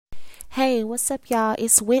Hey, what's up, y'all?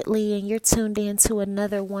 It's Whitley, and you're tuned in to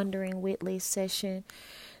another Wondering Whitley session.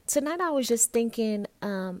 Tonight, I was just thinking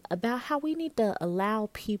about how we need to allow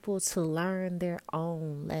people to learn their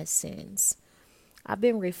own lessons. I've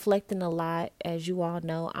been reflecting a lot. As you all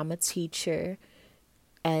know, I'm a teacher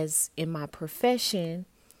as in my profession,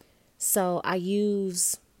 so I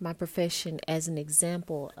use my profession as an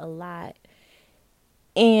example a lot.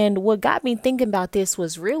 And what got me thinking about this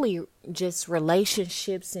was really just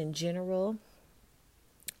relationships in general,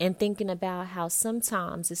 and thinking about how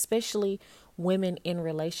sometimes, especially women in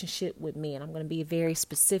relationship with men, I'm going to be very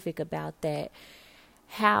specific about that,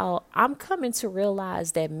 how I'm coming to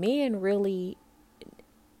realize that men really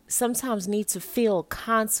sometimes need to feel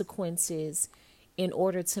consequences in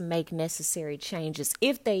order to make necessary changes,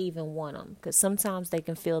 if they even want them, because sometimes they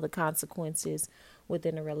can feel the consequences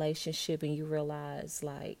within a relationship and you realize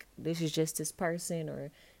like this is just this person,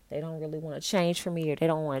 or they don't really want to change for me, or they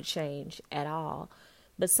don't want to change at all.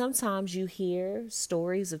 But sometimes you hear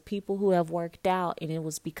stories of people who have worked out, and it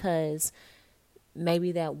was because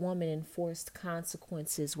maybe that woman enforced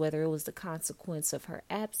consequences, whether it was the consequence of her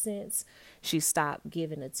absence, she stopped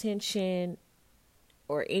giving attention,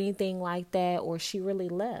 or anything like that, or she really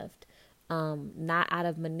left. Not out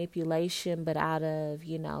of manipulation, but out of,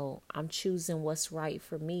 I'm choosing what's right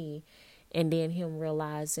for me. And then him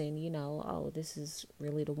realizing, oh, this is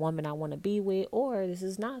really the woman I want to be with, or this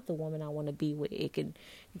is not the woman I want to be with. It can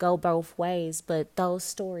go both ways, but those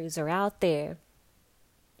stories are out there.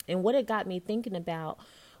 And what it got me thinking about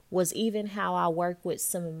was even how I work with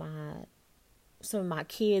some of my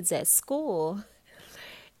kids at school.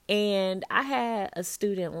 And I had a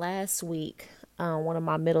student last week, one of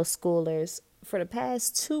my middle schoolers, for the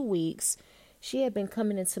past 2 weeks. She had been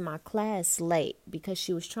coming into my class late because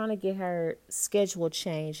she was trying to get her schedule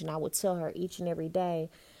changed. And I would tell her each and every day,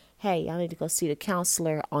 hey, y'all need to go see the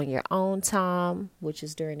counselor on your own time, which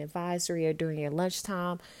is during advisory or during your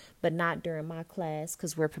lunchtime, but not during my class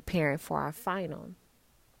because we're preparing for our final.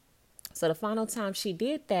 So the final time she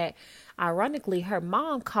did that, ironically, her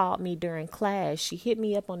mom called me during class. She hit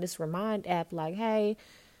me up on this Remind app like, hey,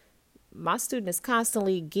 my student is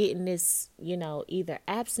constantly getting this, either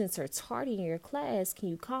absence or tardy in your class. Can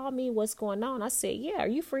you call me? What's going on? I said, yeah, are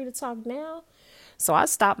you free to talk now? So I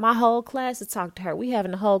stopped my whole class to talk to her. We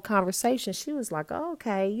having a whole conversation. She was like, oh,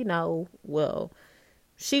 okay, well,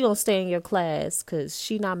 she gonna stay in your class because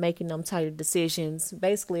she not making them type of decisions.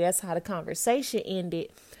 Basically, that's how the conversation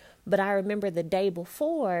ended. But I remember the day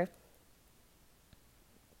before,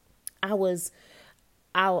 I was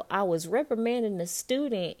reprimanding the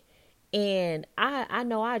student, and I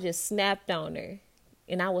know I just snapped on her.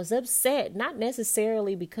 And I was upset, not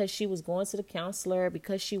necessarily because she was going to the counselor,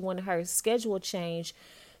 because she wanted her schedule changed,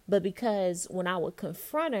 but because when I would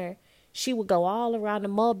confront her, she would go all around the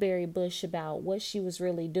mulberry bush about what she was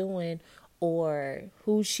really doing or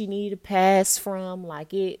who she needed to pass from.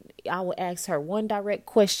 I would ask her one direct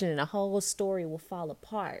question and the whole story will fall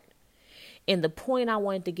apart. And the point I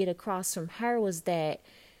wanted to get across from her was that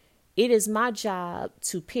it is my job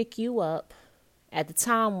to pick you up. At the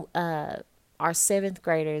time, our seventh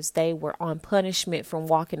graders, they were on punishment from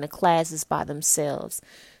walking to classes by themselves.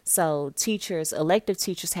 So elective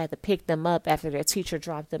teachers had to pick them up after their teacher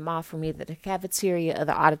dropped them off from either the cafeteria or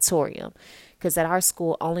the auditorium. Because at our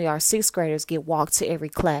school, only our sixth graders get walked to every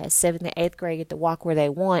class. Seventh and eighth grade get to walk where they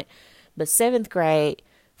want. But seventh grade,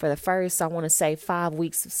 for the first, I want to say 5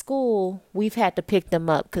 weeks of school, we've had to pick them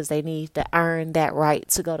up because they need to earn that right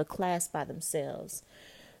to go to class by themselves.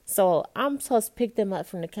 So I'm supposed to pick them up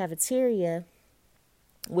from the cafeteria,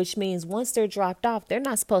 which means once they're dropped off, they're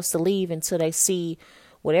not supposed to leave until they see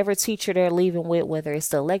whatever teacher they're leaving with, whether it's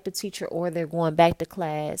the elective teacher or they're going back to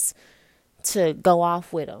class to go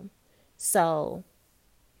off with them. So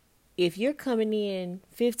if you're coming in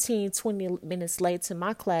 15, 20 minutes late to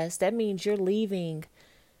my class, that means you're leaving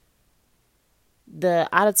the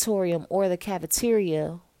auditorium or the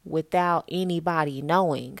cafeteria without anybody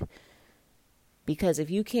knowing. Because if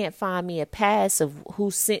you can't find me a pass of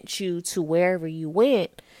who sent you to wherever you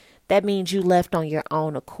went, that means you left on your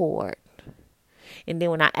own accord. And then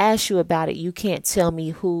when I ask you about it, you can't tell me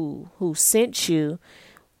who sent you,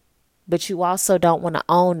 but you also don't want to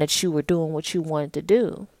own that you were doing what you wanted to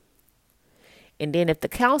do. And then if the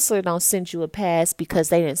counselor don't send you a pass because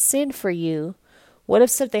they didn't send for you, what if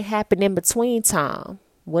something happened in between time?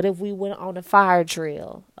 What if we went on a fire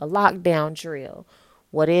drill, a lockdown drill?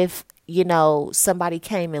 What if, somebody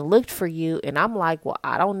came and looked for you and I'm like, well,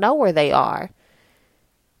 I don't know where they are.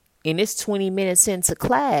 And it's 20 minutes into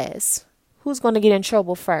class. Who's going to get in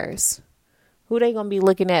trouble first? Who they going to be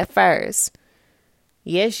looking at first?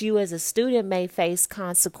 Yes, you as a student may face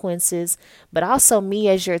consequences, but also me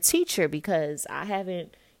as your teacher, because I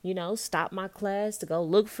haven't, stopped my class to go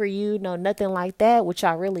look for you, no, nothing like that, which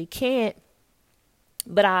I really can't.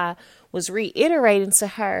 But I was reiterating to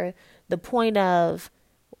her the point of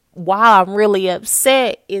why I'm really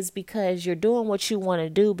upset is because you're doing what you want to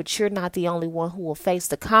do, but you're not the only one who will face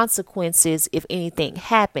the consequences if anything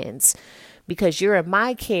happens, because you're in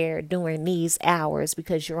my care during these hours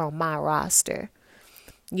because you're on my roster.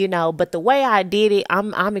 But the way I did it,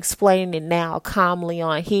 I'm explaining it now calmly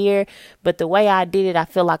on here, but the way I did it, I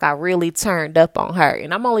feel like I really turned up on her.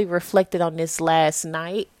 And I'm only reflected on this last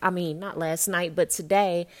night. I mean, not last night, but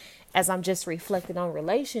today, as I'm just reflecting on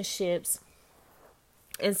relationships.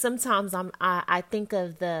 And sometimes I think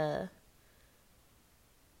of and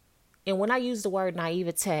when I use the word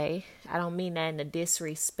naivete, I don't mean that in a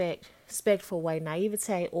disrespectful way,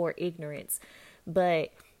 naivete or ignorance,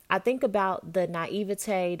 but I think about the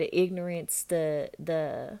naivete, the ignorance, the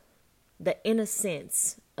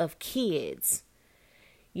innocence of kids,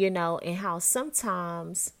 and how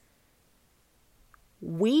sometimes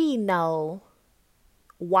we know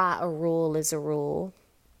why a rule is a rule.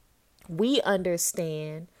 We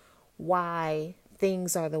understand why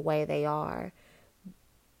things are the way they are.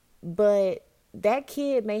 But that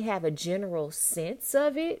kid may have a general sense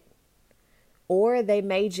of it, or they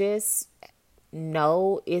may just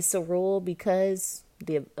know it's a rule because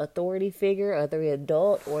the authority figure or the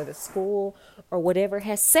adult or the school or whatever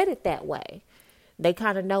has said it that way. They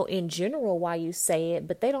kind of know in general why you say it,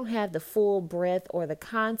 but they don't have the full breadth or the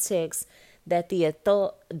context that the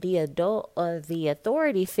adult or the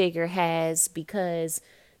authority figure has, because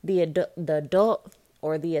the adult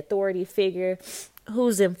or the authority figure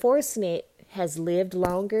who's enforcing it has lived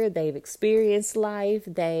longer, they've experienced life,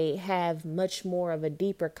 they have much more of a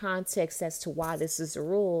deeper context as to why this is a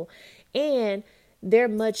rule, and they're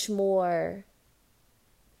much more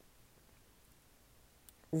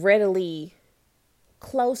readily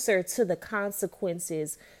closer to the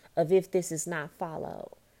consequences of if this is not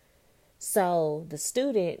followed. So the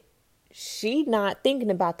student, she not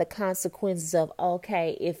thinking about the consequences of,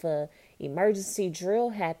 okay, if a emergency drill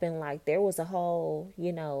happened, like there was a whole,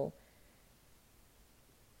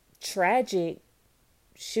 tragic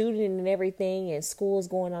shooting and everything, and schools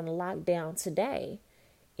going on a lockdown today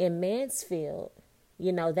in Mansfield,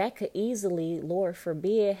 that could easily, Lord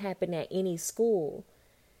forbid, happen at any school.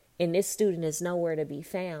 And this student is nowhere to be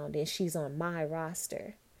found, and she's on my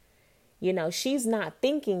roster. She's not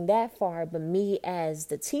thinking that far, but me as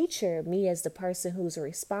the teacher, me as the person who's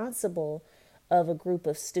responsible of a group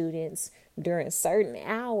of students during certain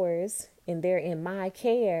hours, and they're in my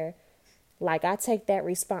care, like I take that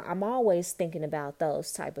I'm always thinking about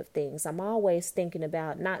those type of things. I'm always thinking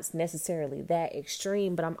about, not necessarily that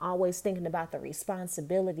extreme, but I'm always thinking about the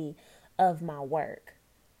responsibility of my work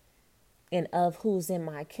and of who's in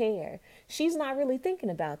my care. She's not really thinking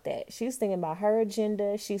about that. She's thinking about her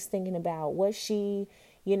agenda. She's thinking about what she,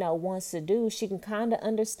 wants to do. She can kind of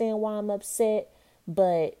understand why I'm upset,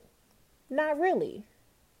 but not really.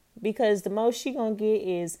 Because the most she gonna get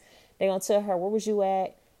is they gonna tell her, where was you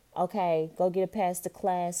at? Okay, go get it past the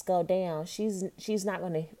class, go down. She's not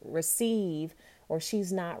gonna receive, or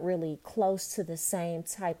she's not really close to the same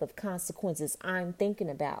type of consequences I'm thinking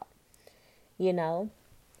about,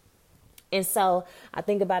 And so I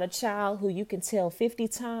think about a child who you can tell 50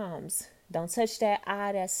 times, don't touch that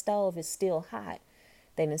eye, that stove is still hot.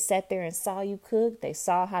 They done sat there and saw you cook. They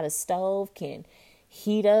saw how the stove can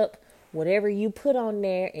heat up whatever you put on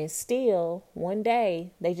there, and still one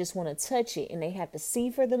day they just want to touch it, and they have to see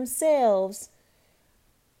for themselves,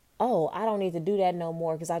 oh, I don't need to do that no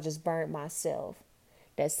more because I just burnt myself.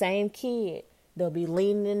 That same kid, they'll be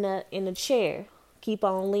leaning in the chair. Keep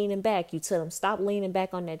on leaning back. You tell them, stop leaning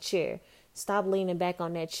back on that chair. Stop leaning back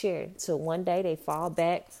on that chair. Till one day they fall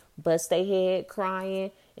back, bust their head,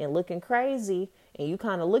 crying and looking crazy. And you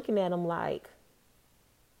kind of looking at them like,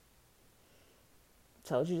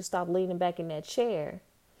 told you to stop leaning back in that chair.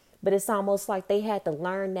 But it's almost like they had to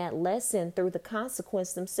learn that lesson through the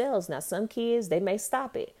consequence themselves. Now, some kids, they may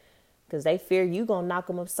stop it because they fear you going to knock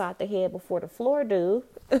them upside the head before the floor do.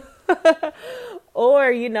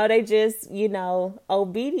 Or, they just,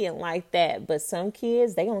 obedient like that. But some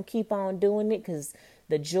kids, they going to keep on doing it because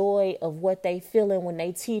the joy of what they feeling when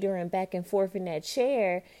they teetering back and forth in that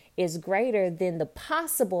chair is greater than the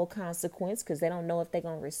possible consequence, because they don't know if they're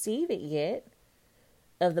going to receive it yet,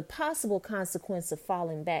 of the possible consequence of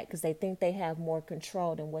falling back, because they think they have more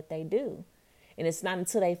control than what they do. And it's not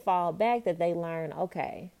until they fall back that they learn,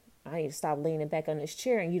 okay, I need to stop leaning back on this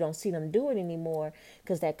chair, and you don't see them do it anymore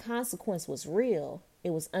because that consequence was real.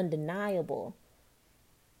 It was undeniable.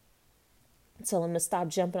 Tell them to stop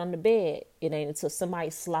jumping on the bed. It ain't until somebody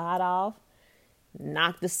slide off,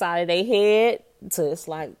 knock the side of their head, till it's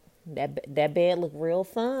like that bed look real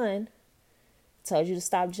fun. Told you to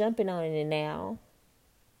stop jumping on it, and now,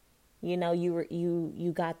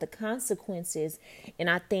 you got the consequences. And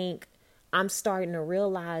I think I'm starting to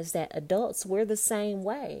realize that adults, we're the same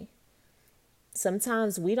way.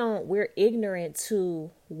 Sometimes we're ignorant to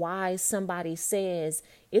why somebody says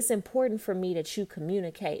it's important for me that you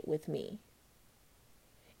communicate with me.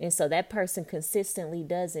 And so that person consistently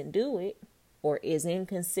doesn't do it, or is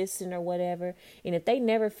inconsistent or whatever. And if they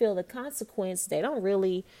never feel the consequence, they don't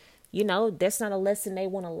really, that's not a lesson they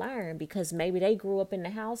want to learn, because maybe they grew up in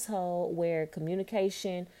the household where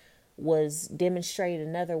communication was demonstrated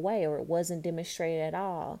another way, or it wasn't demonstrated at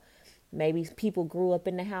all. Maybe people grew up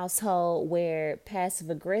in the household where passive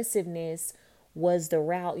aggressiveness was the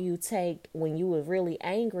route you take when you were really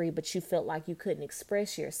angry, but you felt like you couldn't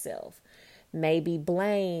express yourself. Maybe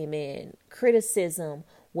blame and criticism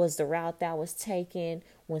was the route that was taken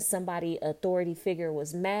when somebody, authority figure,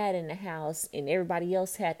 was mad in the house, and everybody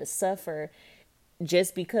else had to suffer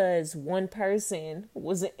just because one person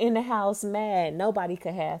was in the house mad. Nobody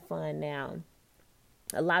could have fun now.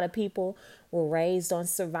 A lot of people were raised on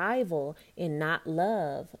survival and not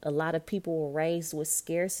love. A lot of people were raised with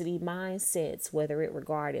scarcity mindsets, whether it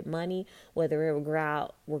regarded money, whether it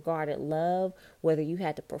regarded love, whether you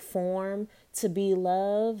had to perform to be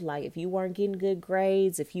loved. Like if you weren't getting good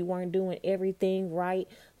grades, if you weren't doing everything right,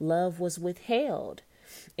 love was withheld.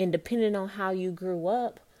 And depending on how you grew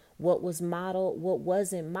up, what was modeled, what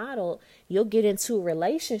wasn't modeled, you'll get into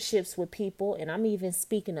relationships with people. And I'm even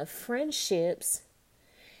speaking of friendships.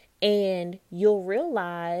 And you'll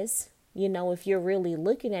realize, if you're really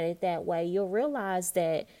looking at it that way, you'll realize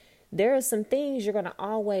that there are some things you're going to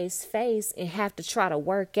always face and have to try to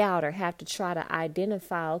work out, or have to try to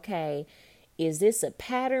identify, okay, is this a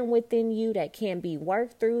pattern within you that can be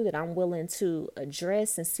worked through, that I'm willing to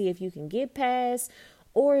address and see if you can get past?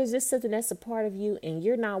 Or is this something that's a part of you and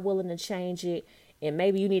you're not willing to change it? And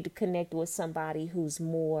maybe you need to connect with somebody who's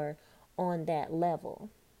more on that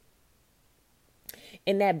level.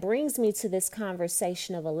 And that brings me to this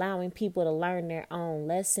conversation of allowing people to learn their own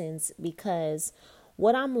lessons, because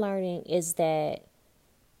what I'm learning is that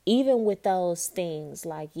even with those things,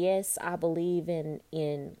 like, yes, I believe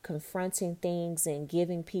in confronting things and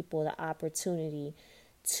giving people the opportunity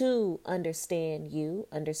to understand you,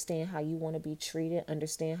 understand how you want to be treated,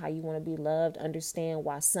 understand how you want to be loved, understand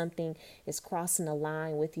why something is crossing a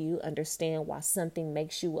line with you, understand why something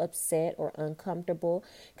makes you upset or uncomfortable,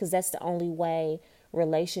 because that's the only way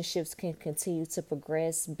relationships can continue to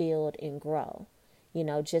progress, build, and grow.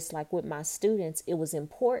 Just like with my students, it was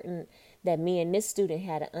important that me and this student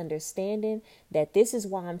had an understanding that this is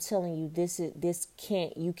why I'm telling you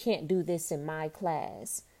you can't do this in my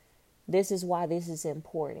class. This is why this is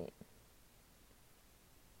important.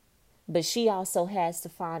 But she also has to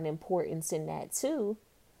find importance in that too,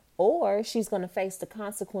 or she's going to face the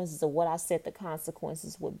consequences of what I said the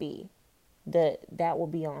consequences would be. That will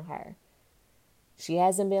be on her. She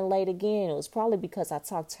hasn't been late again. It was probably because I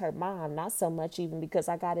talked to her mom, not so much even because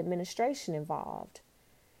I got administration involved.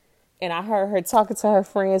 And I heard her talking to her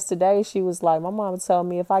friends today. She was like, my mom told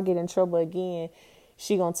me if I get in trouble again,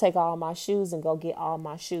 she going to take all my shoes and go get all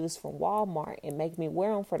my shoes from Walmart and make me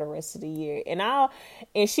wear them for the rest of the year.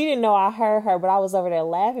 And she didn't know I heard her, but I was over there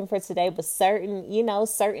laughing for today. But certain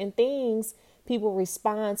things, people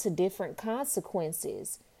respond to different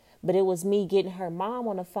consequences. But it was me getting her mom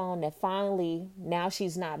on the phone that finally, now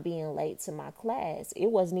she's not being late to my class.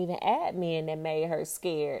 It wasn't even admin that made her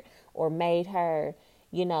scared or made her,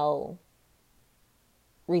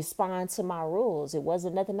 respond to my rules. It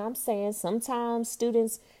wasn't nothing I'm saying. Sometimes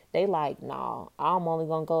students, they like, nah, I'm only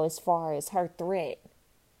going to go as far as her threat.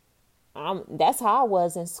 That's how I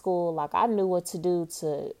was in school. Like, I knew what to do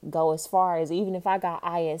to go as far as, even if I got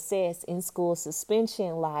ISS, in school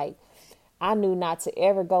suspension, like, I knew not to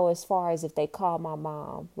ever go as far as if they called my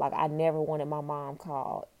mom. Like, I never wanted my mom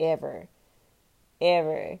called, ever.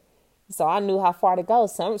 So I knew how far to go.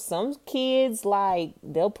 Some kids, like,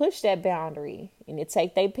 they'll push that boundary and it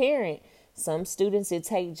take their parent. Some students, it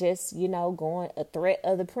take just, going a threat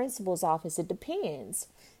of the principal's office. It depends.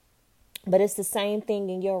 But it's the same thing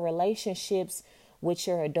in your relationships with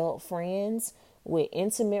your adult friends, with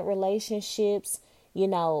intimate relationships,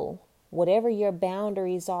 whatever your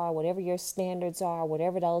boundaries are, whatever your standards are,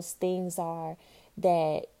 whatever those things are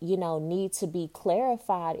that, need to be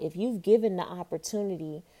clarified. If you've given the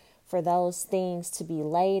opportunity for those things to be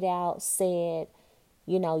laid out, said,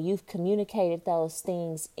 you've communicated those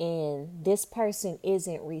things and this person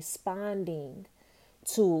isn't responding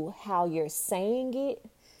to how you're saying it,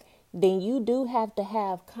 then you do have to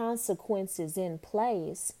have consequences in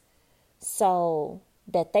place so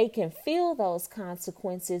that they can feel those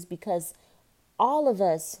consequences, because all of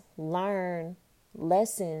us learn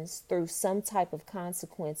lessons through some type of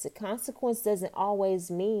consequence. A consequence doesn't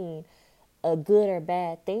always mean a good or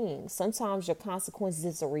bad thing. Sometimes your consequence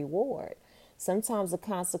is a reward. Sometimes the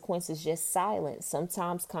consequence is just silence.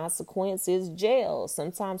 Sometimes consequence is jail.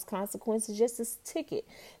 Sometimes consequence is just a ticket.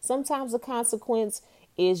 Sometimes the consequence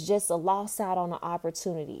is just a loss out on an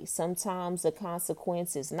opportunity. Sometimes the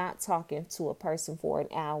consequence is not talking to a person for an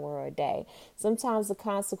hour or a day. Sometimes the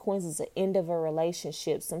consequence is the end of a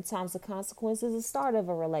relationship. Sometimes the consequence is the start of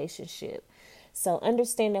a relationship. So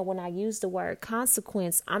understand that when I use the word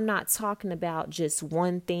consequence, I'm not talking about just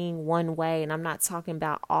one thing, one way, and I'm not talking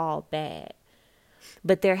about all bad.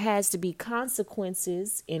 But there has to be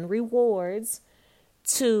consequences and rewards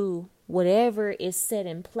to whatever is set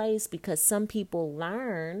in place, because some people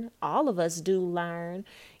learn, all of us do learn,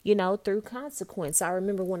 through consequence. I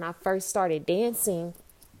remember when I first started dancing,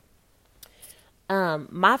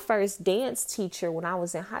 my first dance teacher when I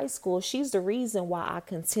was in high school, she's the reason why I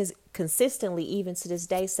consistently, even to this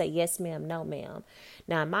day, say yes, ma'am, no, ma'am.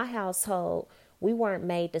 Now, in my household, we weren't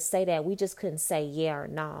made to say that. We just couldn't say yeah or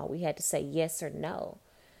no. We had to say yes or no.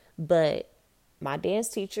 But my dance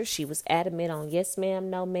teacher, she was adamant on yes, ma'am,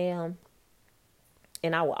 no, ma'am.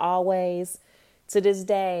 And I would always, to this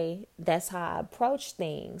day, that's how I approach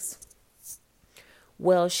things.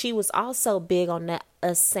 Well, she was also big on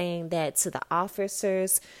us saying that to the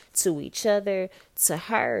officers, to each other, to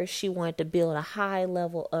her. She wanted to build a high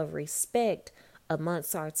level of respect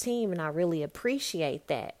amongst our team, and I really appreciate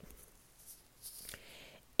that.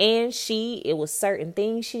 And it was certain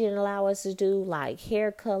things she didn't allow us to do, like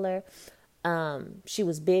hair color. She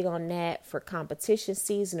was big on that for competition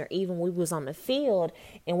season, or even we was on the field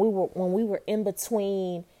and when we were in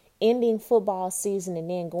between ending football season and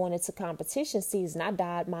then going into competition season. I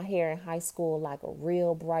dyed my hair in high school like a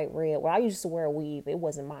real bright red. Well, I used to wear a weave. It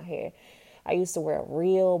wasn't my hair. I used to wear a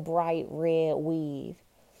real bright red weave.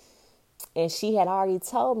 And she had already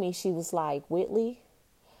told me, she was like, Whitley,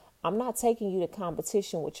 I'm not taking you to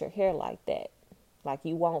competition with your hair like that. Like,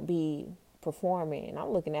 you won't be performing. And I'm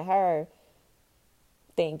looking at her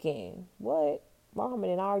thinking, what? Mom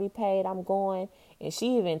had already paid. I'm going. And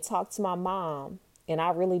she even talked to my mom. And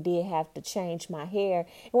I really did have to change my hair.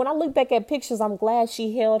 And when I look back at pictures, I'm glad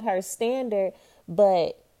she held her standard.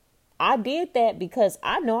 But I did that because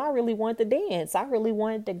I know I really wanted to dance. I really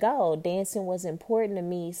wanted to go. Dancing was important to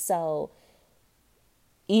me. So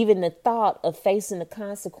even the thought of facing the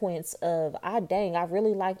consequence of, I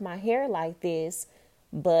really like my hair like this,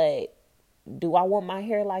 but do I want my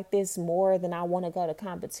hair like this more than I want to go to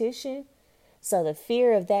competition? So the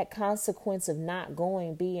fear of that consequence of not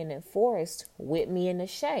going being enforced whipped me into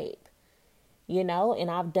shape,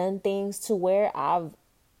 and I've done things to where I've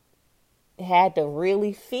had to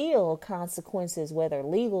really feel consequences, whether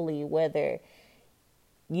legally, whether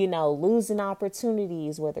losing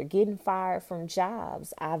opportunities, whether getting fired from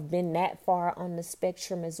jobs. I've been that far on the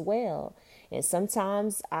spectrum as well. And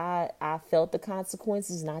sometimes I felt the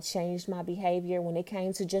consequences and I changed my behavior when it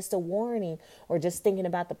came to just a warning or just thinking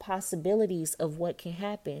about the possibilities of what can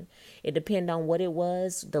happen. It depended on what it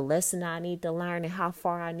was, the lesson I need to learn and how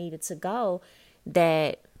far I needed to go,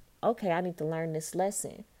 that, okay, I need to learn this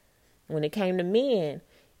lesson. When it came to men,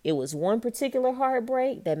 it was one particular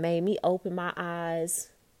heartbreak that made me open my eyes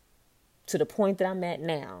to the point that I'm at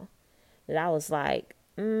now, that I was like,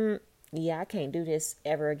 yeah, I can't do this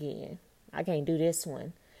ever again. I can't do this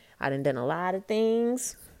one. I done a lot of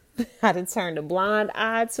things. I done turned a blind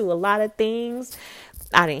eye to a lot of things.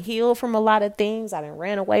 I done healed from a lot of things. I done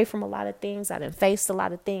ran away from a lot of things. I done faced a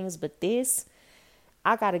lot of things. But this,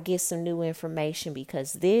 I got to get some new information,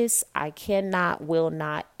 because this I will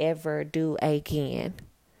not ever do again.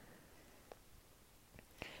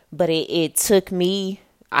 But it took me,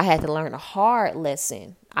 I had to learn a hard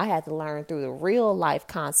lesson. I had to learn through the real life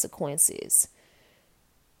consequences.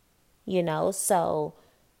 So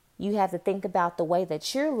you have to think about the way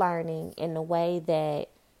that you're learning and the way that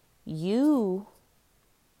you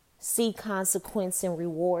see consequence and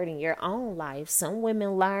reward in your own life. Some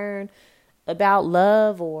women learn about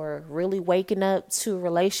love or really waking up to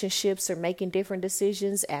relationships or making different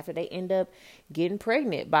decisions after they end up getting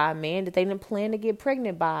pregnant by a man that they didn't plan to get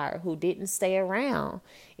pregnant by, or who didn't stay around.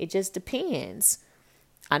 It just depends.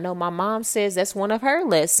 I know my mom says that's one of her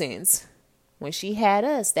lessons. When she had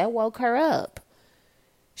us, that woke her up.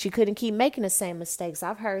 She couldn't keep making the same mistakes.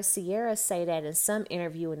 I've heard Sierra say that in some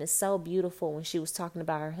interview, and it's so beautiful when she was talking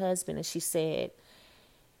about her husband, and she said,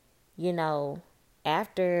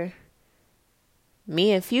 after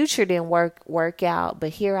me and Future didn't work out, but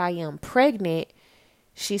here I am pregnant.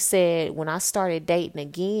 She said when I started dating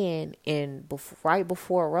again and right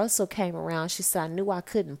before Russell came around, she said I knew I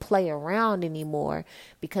couldn't play around anymore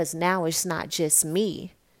because now it's not just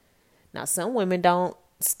me. Now some women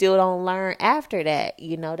still don't learn after that.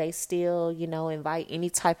 They still, invite any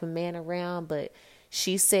type of man around, but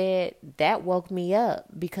she said that woke me up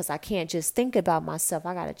because I can't just think about myself.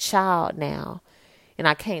 I got a child now and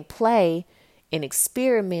I can't play and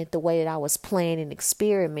experiment the way that I was playing and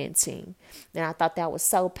experimenting. And I thought that was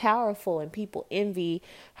so powerful, and people envy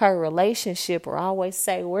her relationship or always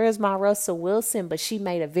say, where's my Russell Wilson? But she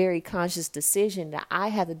made a very conscious decision that I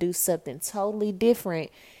had to do something totally different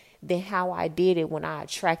than how I did it when I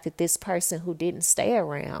attracted this person who didn't stay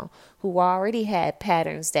around, who already had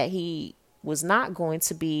patterns that he was not going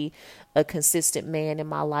to be a consistent man in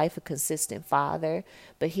my life, a consistent father.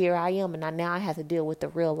 But here I am, and now I have to deal with the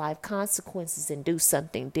real life consequences and do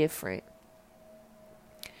something different.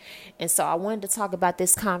 And so I wanted to talk about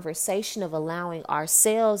this conversation of allowing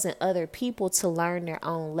ourselves and other people to learn their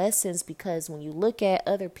own lessons, because when you look at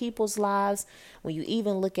other people's lives, when you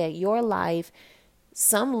even look at your life,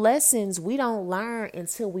 some lessons we don't learn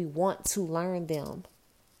until we want to learn them.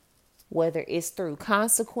 Whether it's through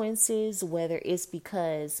consequences, whether it's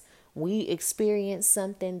because we experience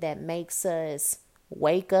something that makes us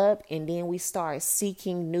wake up and then we start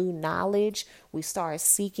seeking new knowledge, we start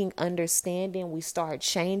seeking understanding, we start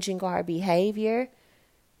changing our behavior.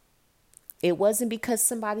 It wasn't because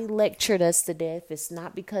somebody lectured us to death. It's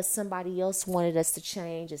not because somebody else wanted us to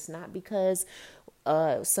change. It's not because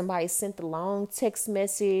somebody sent a long text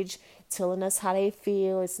message telling us how they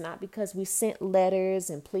feel. It's not because we sent letters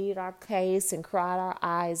and pleaded our case and cried our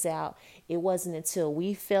eyes out. It wasn't until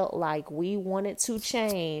we felt like we wanted to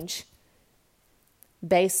change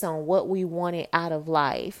based on what we wanted out of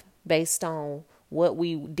life, based on what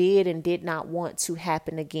we did and did not want to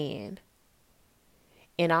happen again.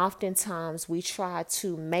 And oftentimes we try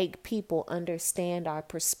to make people understand our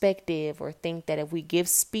perspective, or think that if we give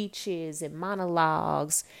speeches and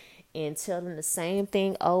monologues and tell them the same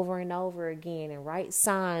thing over and over again, and write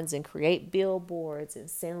signs and create billboards and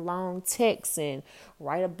send long texts and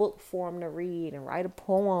write a book for them to read and write a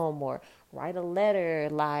poem or write a letter,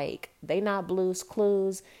 like they not Blue's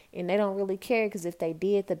Clues, and they don't really care, because if they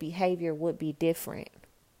did, the behavior would be different.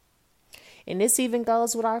 And this even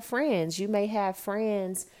goes with our friends. You may have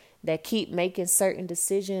friends that keep making certain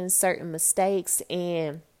decisions, certain mistakes.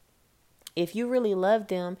 And if you really love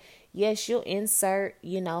them, yes, you'll insert,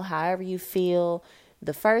 however you feel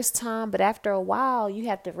the first time. But after a while, you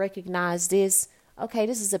have to recognize this. Okay,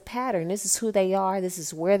 this is a pattern. This is who they are. This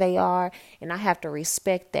is where they are. And I have to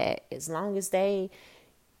respect that. As long as they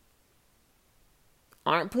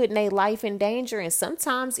aren't putting their life in danger. And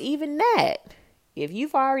sometimes even that. If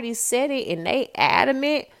you've already said it and they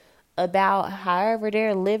adamant about however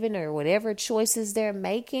they're living or whatever choices they're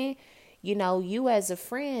making, you as a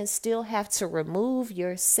friend still have to remove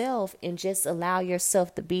yourself and just allow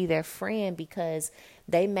yourself to be their friend, because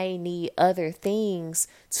they may need other things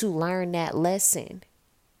to learn that lesson.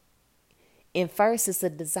 And first, it's a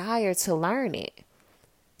desire to learn it.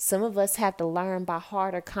 Some of us have to learn by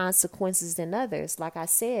harder consequences than others. Like I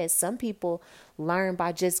said, some people learn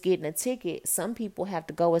by just getting a ticket. Some people have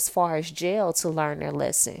to go as far as jail to learn their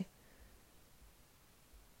lesson.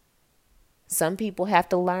 Some people have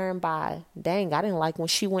to learn by, dang, I didn't like when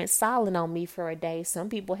she went silent on me for a day. Some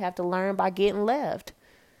people have to learn by getting left.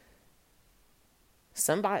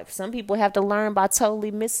 Some people have to learn by totally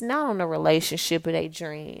missing out on a relationship of their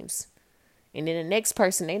dreams. And then the next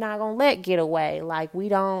person, they not going to let get away.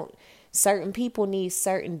 Certain people need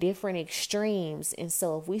certain different extremes. And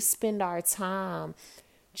so if we spend our time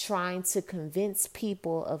trying to convince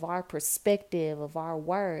people of our perspective, of our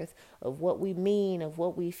worth, of what we mean, of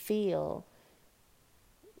what we feel,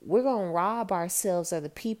 we're going to rob ourselves of the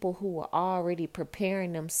people who are already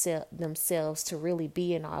preparing themselves to really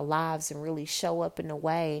be in our lives and really show up in a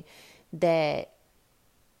way that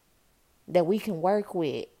we can work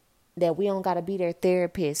with. That we don't got to be their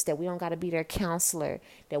therapist, that we don't got to be their counselor,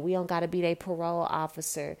 that we don't got to be their parole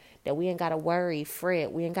officer, that we ain't got to worry,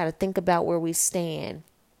 fret, we ain't got to think about where we stand.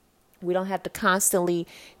 We don't have to constantly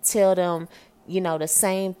tell them, the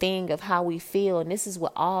same thing of how we feel. And this is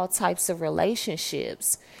with all types of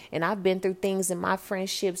relationships. And I've been through things in my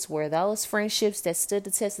friendships where those friendships that stood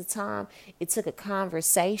the test of time, it took a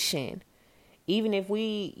conversation. Even if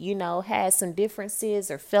we, had some differences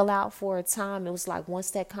or fell out for a time, it was like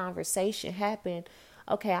once that conversation happened,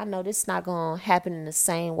 okay, I know this is not going to happen in the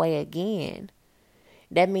same way again.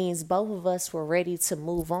 that means both of us were ready to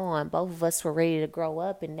move on. Both of us were ready to grow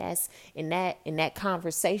up, and that's in that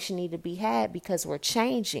conversation need to be had because we're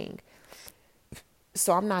changing.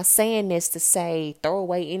 So I'm not saying this to say throw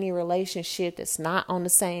away any relationship that's not on the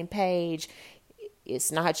same page.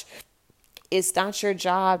 It's not your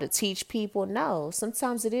job to teach people. No,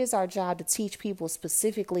 sometimes it is our job to teach people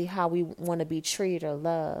specifically how we want to be treated or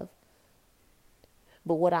loved.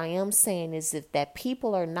 But what I am saying is that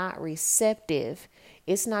people are not receptive,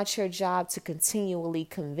 it's not your job to continually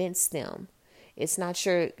convince them. It's not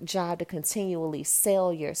your job to continually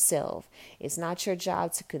sell yourself. It's not your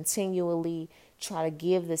job to continually try to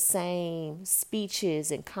give the same speeches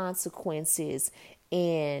and consequences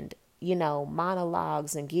and,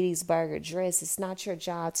 monologues and Gettysburg Address. It's not your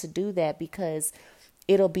job to do that because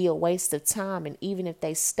it'll be a waste of time. And even if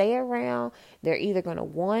they stay around, they're either going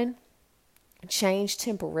to, change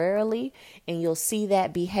temporarily and you'll see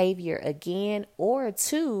that behavior again, or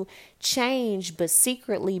two, change but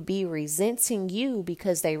secretly be resenting you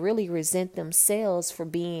because they really resent themselves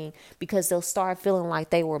because they'll start feeling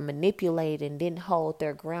like they were manipulated and didn't hold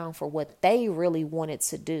their ground for what they really wanted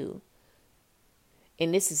to do.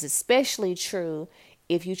 And this is especially true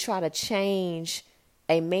if you try to change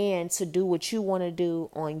a man to do what you want to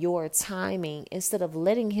do on your timing instead of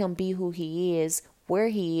letting him be who he is, where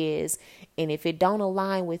he is. And if it don't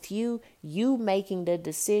align with you making the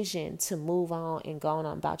decision to move on and go on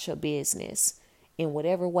about your business in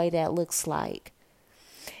whatever way that looks like.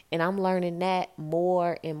 And I'm learning that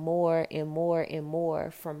more and more and more and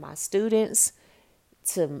more from my students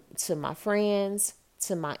to my friends,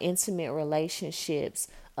 to my intimate relationships.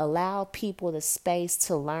 Allow people the space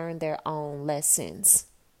to learn their own lessons.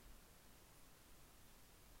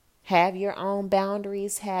 Have your own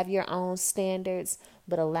boundaries, have your own standards,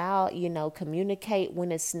 but allow, communicate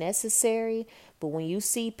when it's necessary. But when you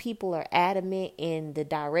see people are adamant in the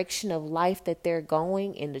direction of life that they're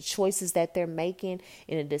going, in the choices that they're making,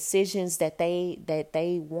 in the decisions that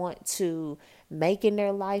they want to make in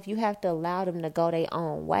their life, you have to allow them to go their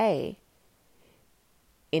own way.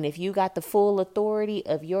 And if you got the full authority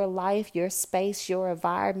of your life, your space, your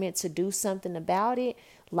environment to do something about it,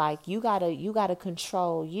 like you gotta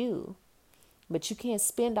control you. But you can't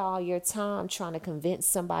spend all your time trying to convince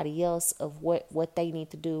somebody else of what they need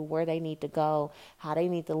to do, where they need to go, how they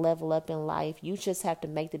need to level up in life. You just have to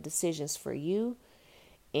make the decisions for you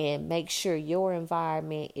and make sure your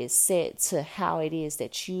environment is set to how it is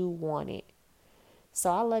that you want it. So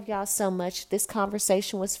I love y'all so much. This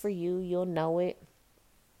conversation was for you. You'll know it.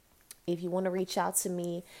 If you want to reach out to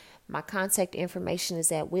me, my contact information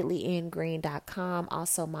is at whitleyngreen.com.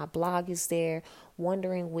 Also, my blog is there,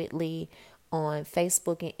 Wondering Whitley, on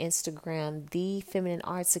Facebook and Instagram, The Feminine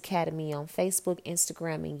Arts Academy on Facebook,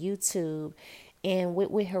 Instagram, and YouTube. And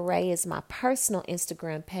Whit Hooray is my personal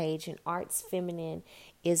Instagram page, and Arts Feminine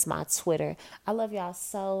is my Twitter. I love y'all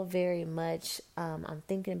so very much. I'm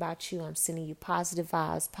thinking about you. I'm sending you positive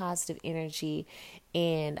vibes, positive energy.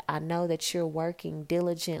 And I know that you're working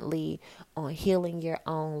diligently on healing your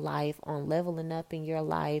own life, on leveling up in your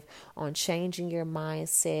life, on changing your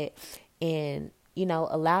mindset, and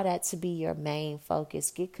allow that to be your main focus.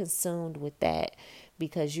 Get consumed with that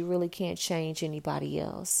because you really can't change anybody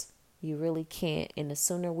else. You really can't. And the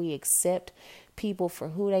sooner we accept people for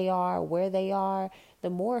who they are, where they are, the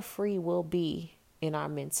more free we'll be in our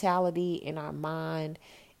mentality, in our mind,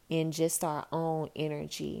 in just our own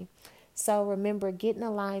energy. So remember, get in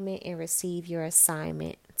alignment and receive your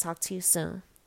assignment. Talk to you soon.